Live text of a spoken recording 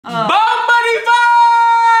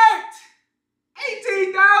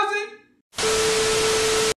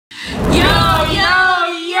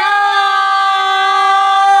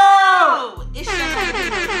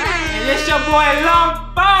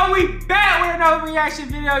another reaction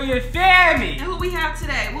video, you feel me? And who we have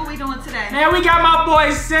today? What we doing today? Man, we got my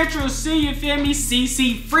boy Central C, you feel me?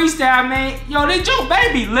 CC Freestyle, man. Yo, this joke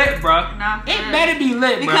better be lit, bro. Nah, it better be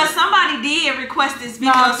lit, bro. Because somebody did request this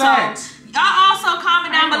video, Nah, so y'all also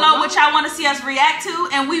comment down below what y'all want to see us react to,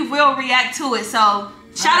 and we will react to it. So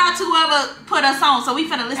shout out to whoever put us on. So we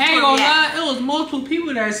finna listen to it. Ain't gonna lie, it was multiple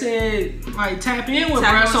people that said like tap in with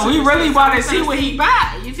bro. So we really want to see what he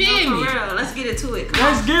buy. You feel me? For real. Let's get into it.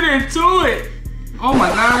 Let's get into it. Oh my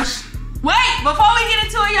gosh. Wait, before we get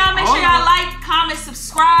into it, y'all make sure y'all like, comment,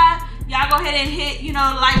 subscribe. Y'all go ahead and hit, you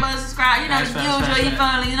know, the like button, subscribe. You know, the usual. You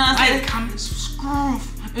feel me? You know what I'm saying? Like, comment, subscribe,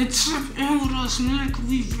 and tap in with us, man. Cause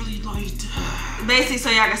we really like that. Basically,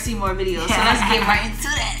 so y'all can see more videos. So let's get right into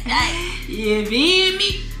that. Right? You feel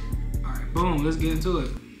me? All right, boom. Let's get into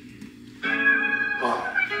it.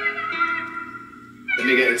 Let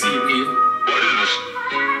me get a TV.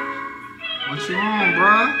 What you on,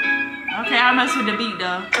 bro? Okay, I mess with the beat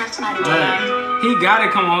though. He gotta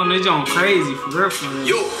come on this joint crazy for real, for real.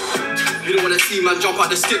 Yo, you don't wanna see man jump out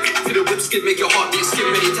the skip. Feel the whip skid, make your heart beat skip.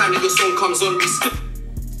 Anytime that your song comes on, we skip.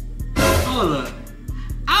 Hold up.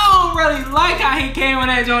 I don't really like how he came on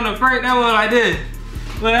that joint the first. That was like this.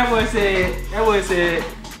 But that boy said.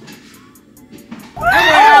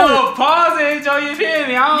 That boy pause it, Joe. You feel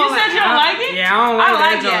me? You said you don't like it? Yeah, I don't like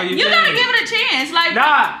that joint. You gotta give it a chance. Like,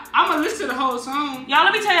 nah, I'ma listen to the whole song. Y'all,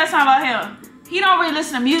 let me tell y'all something about him. He don't really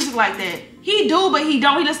listen to music like that. He do, but he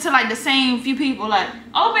don't. He listen to like the same few people. Like,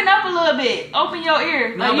 open up a little bit. Open your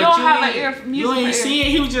ear. Like, you don't have an ear for music. You ain't see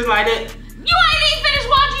it. He was just like that. You ain't even finished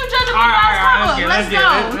watching. You judging me last cover. Let's go.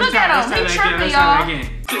 Look at him. He tripping, y'all.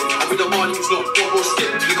 With the mornings, not bubble skip.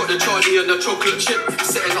 We got the Charlie and the chocolate chip.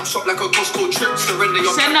 Setting up shop like a Costco trip. Surrender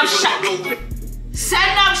your setting up shop.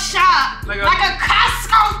 Setting up shop like a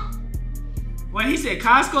Costco. When he said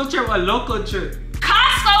Costco trip or local trip?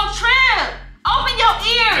 Costco trip. Open your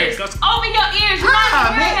ears. Open your ears. You're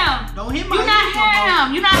not hearing him. Don't hit my You're not hearing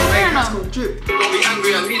him. You're not hearing him. Don't be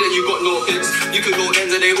angry at me that you got no hits. You can go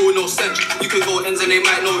ends and they all know sense. You can go ends and they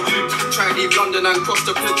might know you. Try to leave London and cross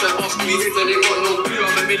the bridge and ask me if they got no clue.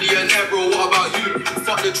 I'm a millionaire, bro. What about you?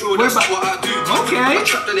 Fuck the drill, that's not what I do. Okay. I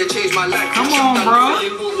trapped and they changed my life. Come on, bro.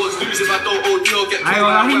 He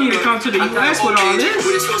need to come to the US with all this.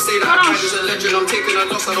 Would they still say that I is a legend? I'm taking a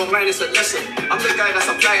loss, I don't mind, it's a lesson. I'm the guy that's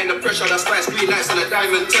applying the pressure, that's why it's green lights and a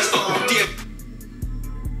diamond tester.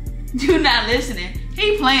 You not listening.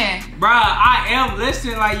 He playing. Bruh, I am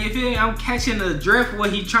listening. Like, you feel me? I'm catching the drift where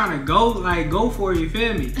he trying to go for, you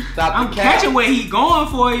feel me? I'm catching where he going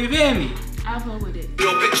for, you feel me? I'll go with it.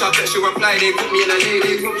 Your bitch, I bet she reply, they put me in a day,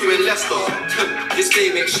 they put you in Leicester. This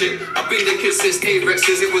game ain't shit. I've been the kid since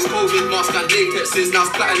A-Rexes. It was COVID mask and latexes. Now it's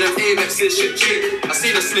platinum Amexes, shit, shit. I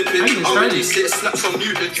see the snippet. I already sit, slaps on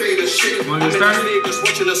mute and trade and shit. I'm in Las Vegas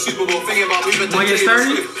watching the Super Bowl, thinking about moving to Taylor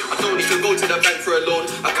Swift. I don't need to go to the bank for a loan.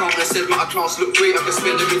 I can't said my accounts look great. I can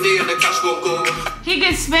spend every day and the cash won't go. He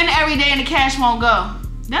can spend every day and the cash won't go.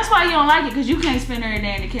 That's why you don't like it, because you can't spend every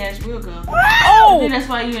day and the cash will go. Oh! I think that's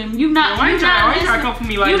why you not why you trying to come for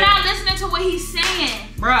me like you're that? not listening to what he's saying.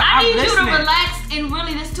 Bruh, I need you to relax and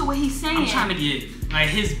really listen to what he's saying. I'm trying to get like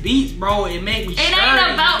his beats, bro. It made me. It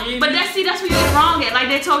ain't about, but that's where you get wrong at. Like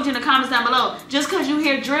they told you in the comments down below. Just because you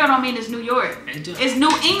hear drill don't mean it's New York. It's New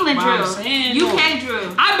England drill. You can't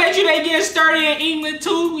drill. I bet you they get sturdy in England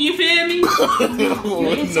too. You feel me?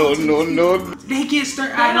 No. They get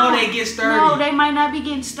sturdy. I know they get sturdy. No, they might not be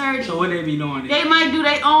getting sturdy. So what they be doing? They might do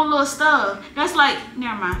their own little stuff. That's like,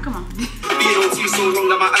 never mind. Come on. Being on TV so long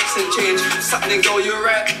that my accent changed. Something girl, you're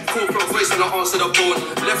right. Corporate voice and I answer the phone.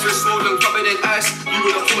 Left wrist swollen, covered in ice. You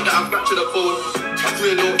would have thought that I'm back to the phone. I'm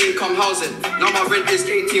doing low income housing. Now my rent is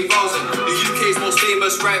 18,000. The UK's most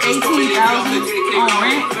famous rappers probably leave me off the JK now.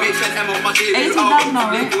 Make 10M on my debut album.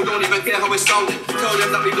 People don't even care how it's sounding. Tell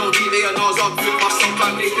them that we don't need A&Rs. I'll do it myself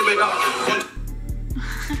and they give it up.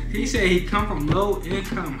 He said he come from low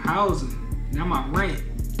income housing. Now my rent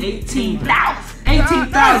 18,000.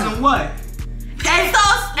 18,000 what?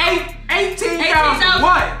 Pesos. 18,000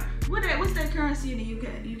 what? What's that currency in the UK?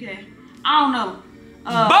 I don't know.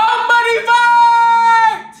 Money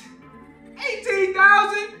fight!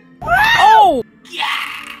 18,000? Oh!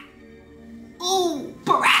 Yeah! Ooh,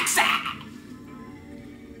 peroxide!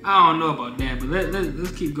 I don't know about that, but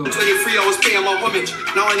let's keep going. 23, I was paying my homage.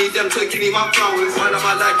 Now I need them to give me my flowers. Why am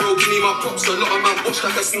I like, bro, give me my props. A lot of man watch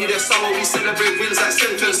like I see their summer. We celebrate wins like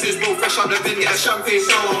sentences, bro. Fresh out the bin, get a champagne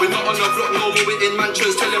sour. We're not on the block no more, we're in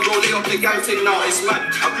mansions. Tell them, bro, lay up the gang thing now. It's mad.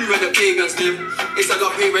 I grew where the pagans live. It's a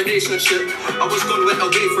love-hate relationship. I was gone, went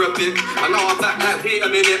away for a bit. And now I'm back like, wait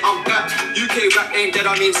a minute, I'm back. UK rap ain't dead,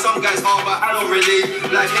 I mean, some guys are, but I don't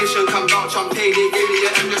relate. Like Nation come vouch, I'm paid. They gave me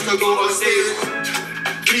the M just to go on stage.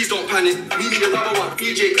 Please don't panic. We need another one.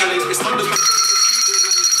 DJ Khaled. It's under. We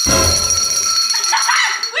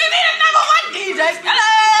need another one. DJ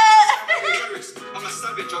Khaled. I'm a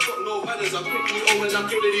savage. I got no manners. I'm quickly on when I'm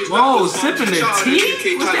killing these. Whoa, sipping the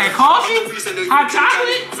tea? What's that, coffee? Hot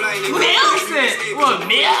chocolate? Milk? What,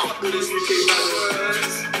 milk?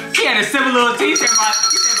 She had a sip a little tea. She said my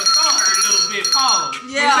throat hurt a little bit. Pause.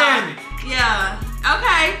 Yeah. Yeah.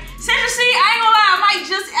 Okay. Central C, I ain't gonna lie, I might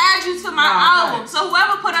just add you to my album. So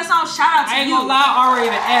whoever put us on, shout out to you. I ain't gonna lie, I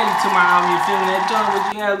already added to my album, you feel me? That joint with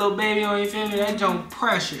you had a little baby on, you feel me? That joint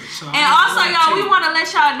pressure. So and also, y'all, we wanna let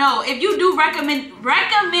y'all know, if you do recommend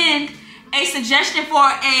a suggestion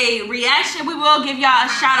for a reaction, we will give y'all a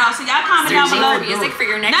shout out. So y'all comment down below. Music for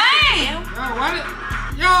your next video.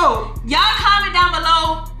 Y'all comment down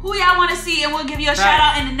below who y'all wanna see and we'll give you a shout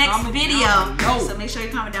out in the next video. So make sure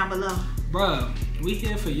you comment down below. Bruh. We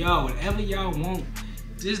here for y'all, whatever y'all want.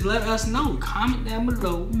 Just let us know. Comment down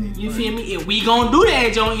below. You feel me? If we gonna do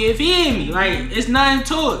that, John, you feel me? Like, it's nothing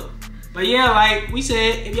to it. But yeah, like we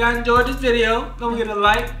said, if y'all enjoyed this video, don't forget to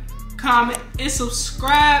like, comment, and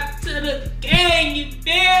subscribe to the gang. You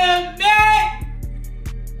feel me?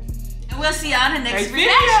 And we'll see y'all in the next reaction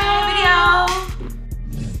video.